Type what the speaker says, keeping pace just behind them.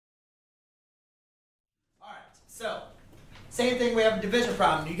So, same thing, we have a division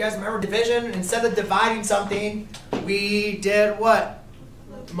problem. Do you guys remember division? Instead of dividing something, we did what?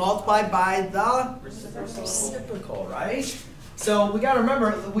 Multiplied by the reciprocal, right? So we got to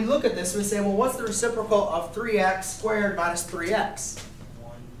remember, we look at this and we say, well, what's the reciprocal of 3x squared minus 3x?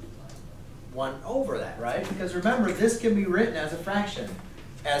 1 over that, right? Because remember, this can be written as a fraction,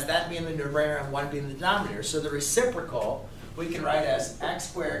 as that being the numerator and 1 being the denominator. So the reciprocal we can write as x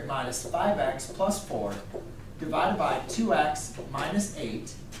squared minus 5x plus 4 divided by 2x minus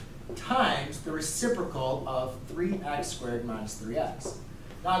 8 times the reciprocal of 3x squared minus 3x.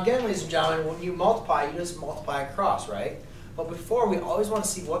 Now again, ladies and gentlemen, when you multiply, you just multiply across, right? But before, we always want to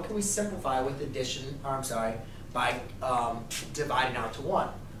see what can we simplify with addition, or I'm sorry, by dividing out to 1.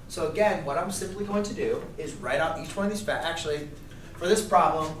 So again, what I'm simply going to do is write out each one of these actually, for this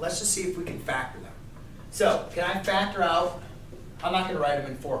problem, let's just see if we can factor them. So, can I factor out, I'm not going to write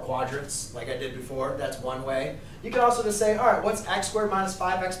them in 4 quadrants like I did before, that's one way. You can also just say, all right, what's x squared minus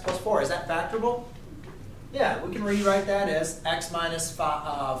 5x plus 4? Is that factorable? Yeah, we can rewrite that as x minus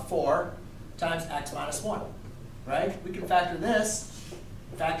 4 times x minus 1, right? We can factor this,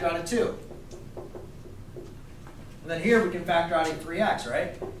 factor out a 2. And then here we can factor out a 3x,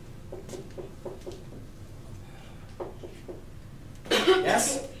 right?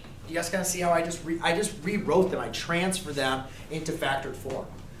 Yes? You guys kind of see how I just rewrote them. I transferred them into factored form.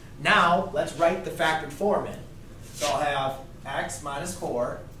 Now, let's write the factored form in. So I'll have x minus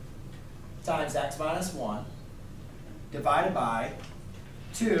 4 times x minus 1 divided by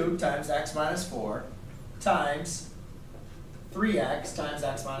 2 times x minus 4 times 3x times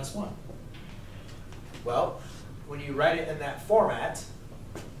x minus 1. Well, when you write it in that format,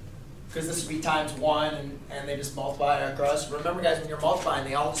 because this would be times 1 and they just multiply it across. Remember guys, when you're multiplying,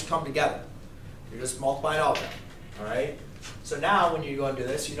 they all just come together. You're just multiplying all of them, all right? So now when you go and do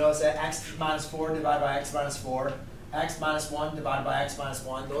this, you notice that x minus 4 divided by x minus 4, x minus 1 divided by x minus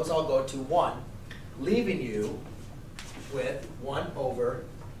 1, those all go to 1, leaving you with 1 over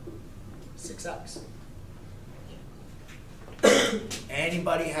 6x.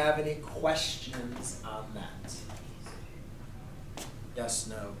 Anybody have any questions on that? Yes,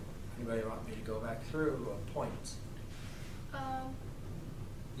 no. Anybody want me to go back through a point?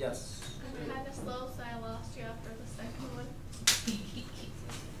 Yes. I'm kind of slow, so I lost you after the second one.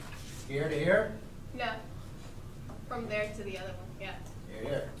 Here to here? No. From there to the other one, yeah. Here to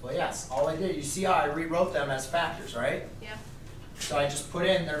here. Well, yes. All I did, you see how I rewrote them as factors, right? Yeah. So I just put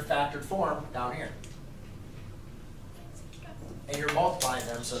in their factored form down here. And you're multiplying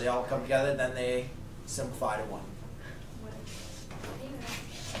them so they all come together, then they simplify to 1.